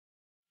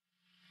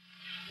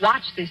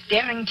Watch this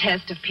daring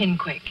test of Pin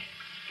Quick.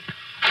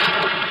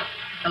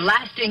 The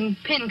lasting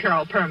pin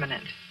curl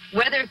permanent.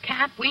 Weather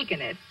can't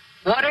weaken it.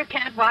 Water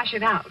can't wash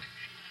it out.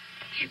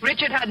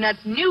 Richard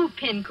Hudnut's new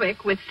Pin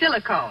Quick with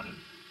silicone.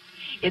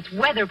 It's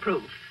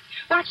weatherproof.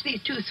 Watch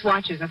these two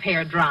swatches of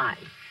hair dry.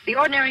 The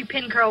ordinary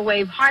pin curl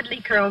wave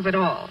hardly curls at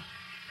all.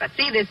 But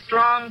see this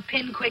strong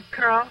Pin Quick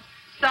curl?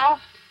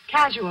 Soft,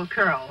 casual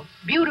curls.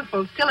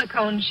 Beautiful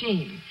silicone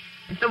sheen.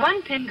 It's the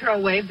one pin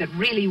curl wave that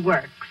really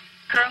works.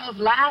 Curls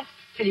last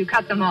till you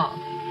cut them off.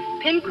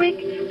 Pin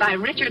Quick by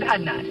Richard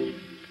Hudnut.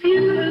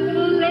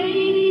 Beautiful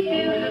lady,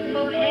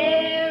 beautiful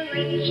hair,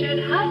 Richard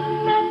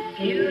Hudnut,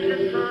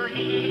 beautiful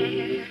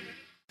hair.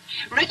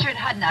 Richard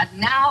Hudnut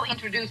now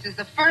introduces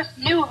the first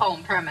new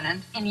home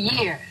permanent in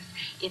years.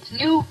 It's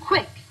New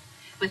Quick,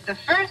 with the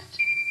first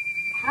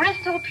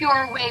crystal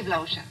pure wave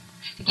lotion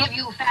to give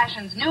you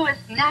fashion's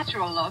newest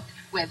natural look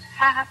with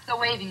half the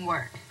waving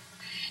work.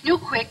 New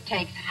Quick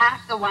takes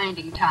half the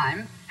winding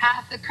time,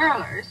 half the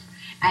curlers,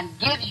 and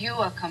gives you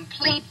a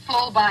complete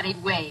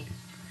full-bodied wave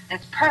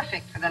that's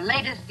perfect for the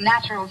latest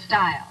natural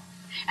style.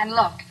 And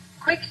look,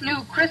 Quick's new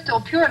crystal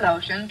pure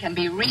lotion can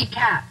be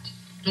recapped,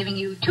 giving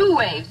you 2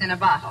 waves in a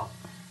bottle.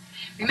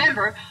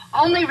 Remember,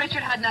 only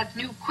Richard Hudnut's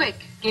New Quick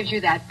gives you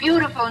that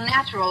beautiful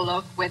natural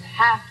look with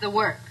half the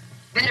work.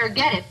 Better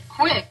get it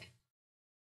quick.